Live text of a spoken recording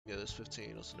Yeah, there's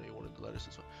 15. Also know you wanted the letters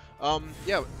as well.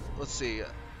 Yeah, let's see.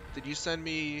 Did you send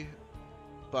me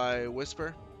by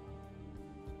Whisper?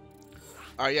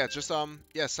 Alright, yeah, just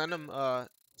yeah, send them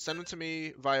to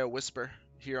me via Whisper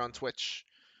here on Twitch,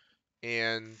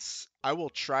 and I will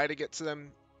try to get to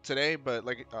them today. But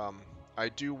I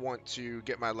do want to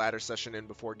get my ladder session in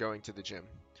before going to the gym.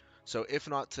 So if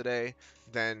not today,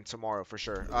 then tomorrow for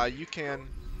sure. You can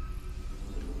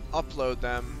upload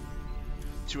them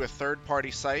to a third-party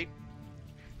site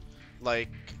like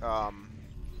um,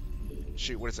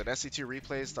 shoot, what is it?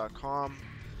 SC2replays.com.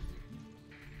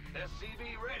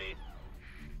 SCV ready.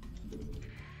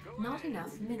 Not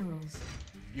enough minerals.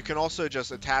 You can also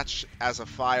just attach as a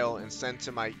file and send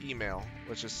to my email,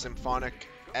 which is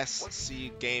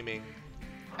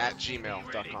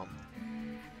SymphoniCscGaming@gmail.com.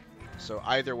 So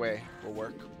either way will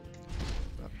work.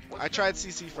 I tried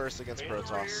CC first against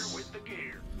Protoss.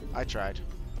 I tried.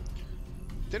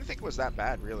 Didn't think it was that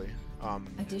bad, really.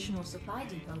 Additional supply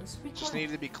depots required. Just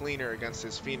needed to be cleaner against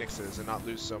his Phoenixes and not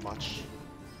lose so much.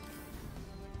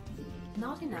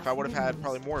 Not enough If I would have had minerals.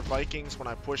 probably more Vikings when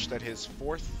I pushed at his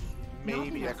 4th,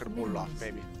 maybe I could have pulled it off.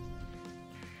 Maybe.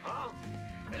 Huh?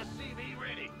 SCV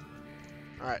ready.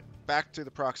 Alright, back to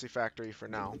the proxy factory for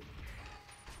now.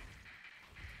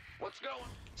 What's going?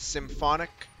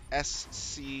 Symphonic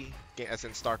SC, as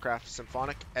in StarCraft,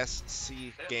 Symphonic SC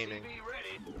Gaming SCV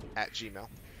ready. at Gmail.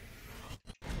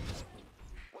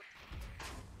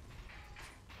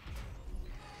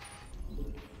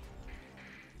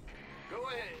 Go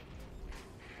ahead.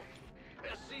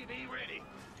 SCV ready.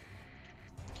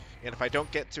 And if I don't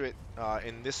get to it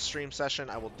in this stream session,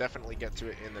 I will definitely get to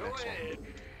it in the Go next ahead. one.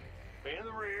 In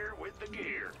the rear with the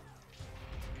gear.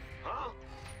 Huh?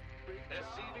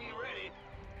 SCV ready.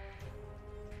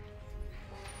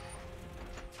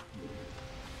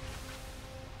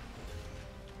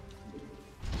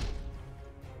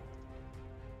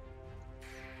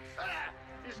 Ah!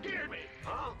 You scared me.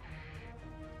 Huh?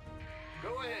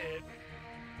 Go ahead.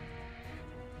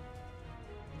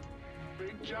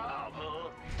 Big job, huh?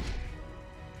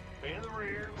 In the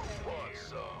rear.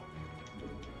 What's up?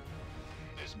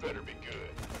 This better be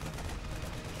good.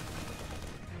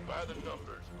 By the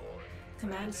numbers, boy.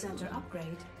 Command center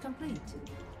upgrade complete.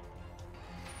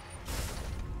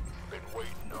 Been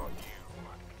waiting on you.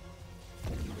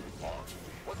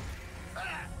 What?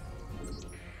 Ah!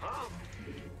 Huh?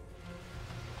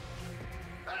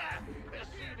 Ah!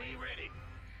 SCV ready.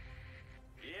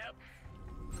 Yep.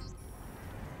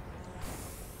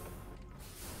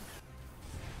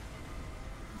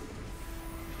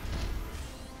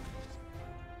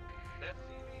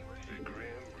 SCV ready. The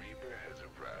Grim Reaper has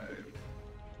arrived.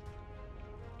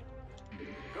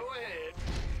 Go ahead.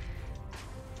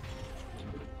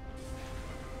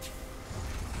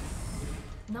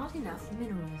 Not enough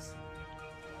minerals.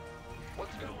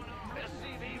 What's going on?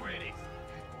 SCV ready.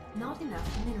 Not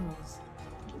enough minerals.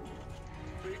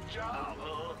 Big job,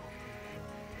 huh?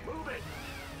 Move it.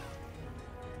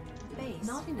 Base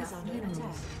not enough minerals.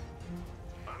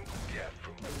 I'm scared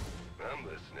from. I'm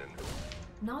listening.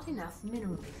 Not enough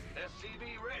minerals.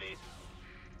 SCV ready.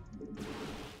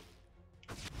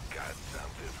 Got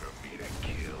something for me to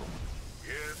kill.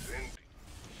 Yes, indeed.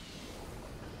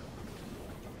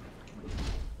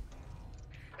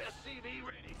 SCV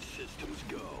ready. Systems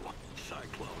go.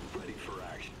 Cyclone ready for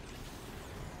action.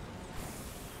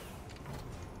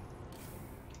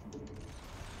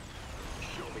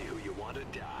 Show me who you want to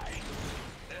die.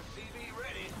 SCV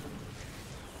ready.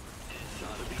 This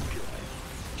ought to be good.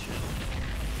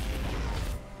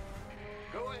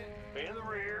 Go ahead. In the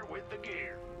rear with the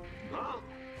gear. Huh?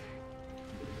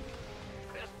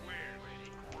 That's weird,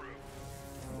 ready. Crew.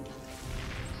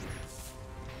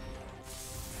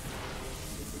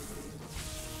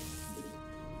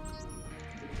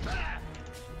 Ah!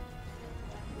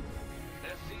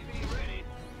 SCV ready.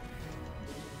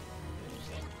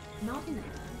 Not enough.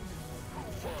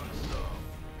 What's up?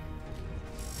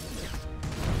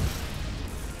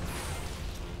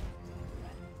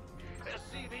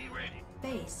 SCV ready.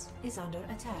 Base is under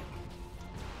attack.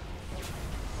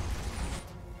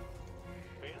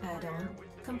 In the Add-on rear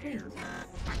with the complete. gear.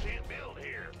 I can't build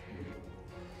here.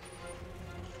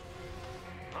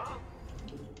 Huh?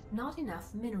 Not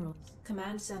enough minerals.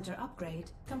 Command center upgrade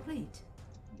complete.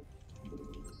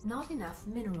 Not enough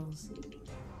minerals.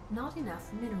 Not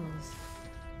enough minerals.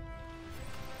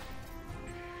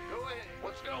 Go ahead.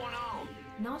 What's going on?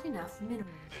 Not enough minerals.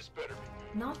 This better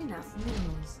be. Not enough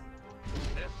minerals.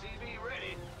 SCV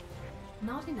ready.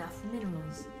 Not enough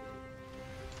minerals.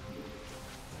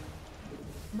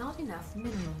 Not enough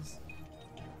minerals.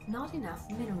 Not enough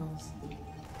minerals.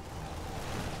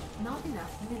 Not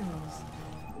enough minerals.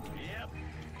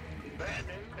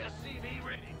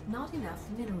 Not enough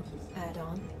minerals.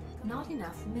 Add-on. Not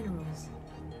enough minerals.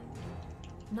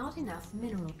 Not enough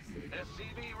minerals.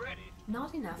 SCV ready.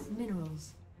 Not enough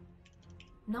minerals.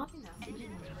 Not enough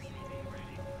minerals.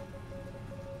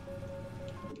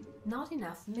 Not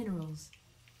enough minerals.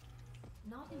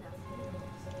 Not enough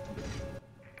minerals.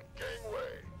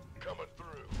 Gangway, coming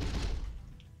through.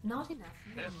 Not enough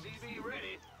minerals. SCV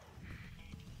ready.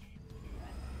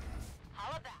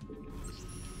 How about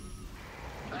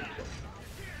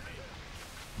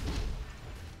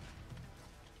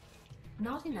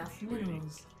Not enough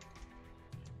minerals.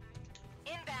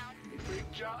 inbound?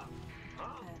 Big job.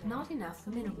 Huh? Not enough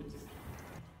minerals.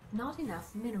 Not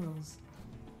enough minerals.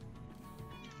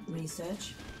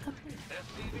 Research complete.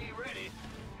 SCV ready.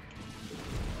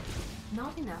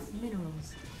 Not enough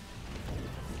minerals.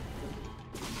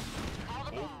 Call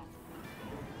the ball.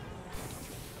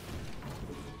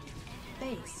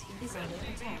 Base is under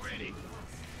attack. SCV ready.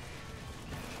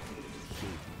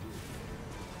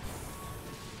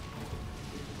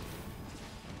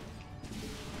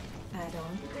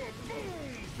 Add-on.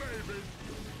 Baby.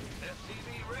 SCV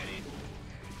ready.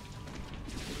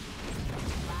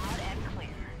 Loud and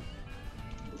clear.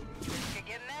 This could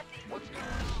get messy. What's going?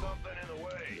 Something in the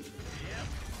way. Yep.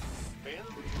 Ben,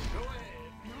 go ahead.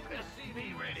 SCV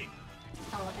ready.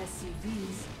 Our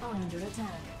SCVs are under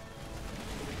attack.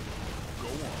 Go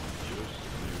on. Yes.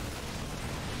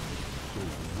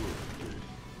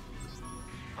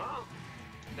 Huh?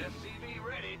 SCV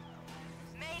ready.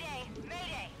 Mayday!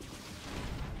 Mayday!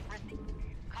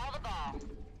 Call the ball.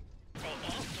 They ain't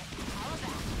getting call it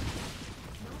back.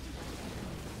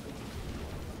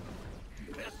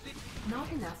 SCV.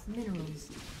 Not enough minerals.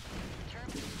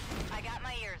 I got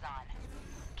my ears on.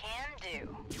 Can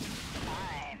do.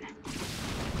 Fine.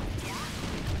 Yeah?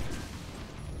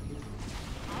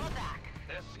 Call it back.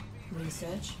 SCV.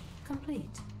 Research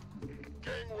complete.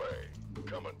 Gangway,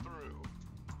 coming through.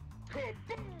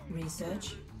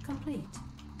 Research complete.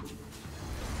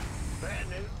 Bad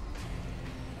news.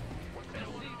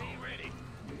 SCV ready.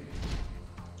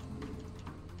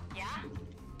 Yeah?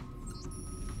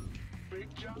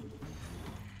 Big jump.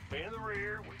 In the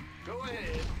rear. Go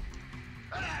ahead.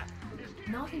 Ah!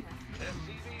 Not enough.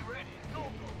 SCV ready. Go,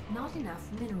 go. Not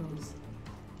enough minerals.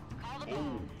 Call the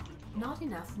ball. Not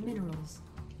enough minerals.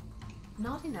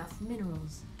 Not enough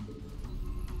minerals.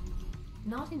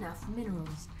 Not enough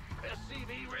minerals.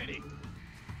 SCV ready.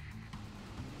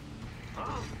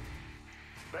 Huh?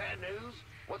 Bad news?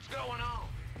 What's going on?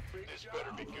 This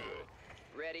better be good.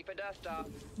 Ready for dust off.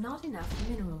 Not enough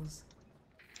minerals.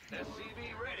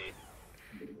 SCV ready.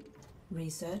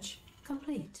 Research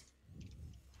complete.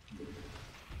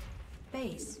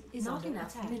 Base is not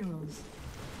enough minerals.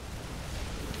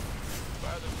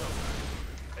 By the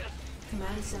number.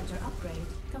 Command center upgrade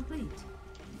complete.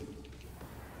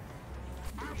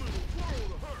 I'm in a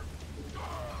world of hurt.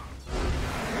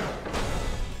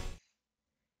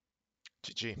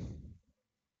 GG.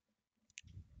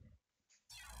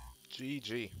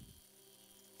 GG.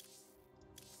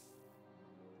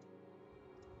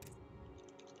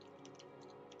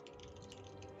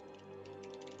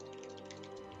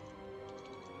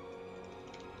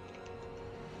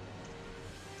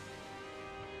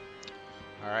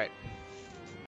 All right.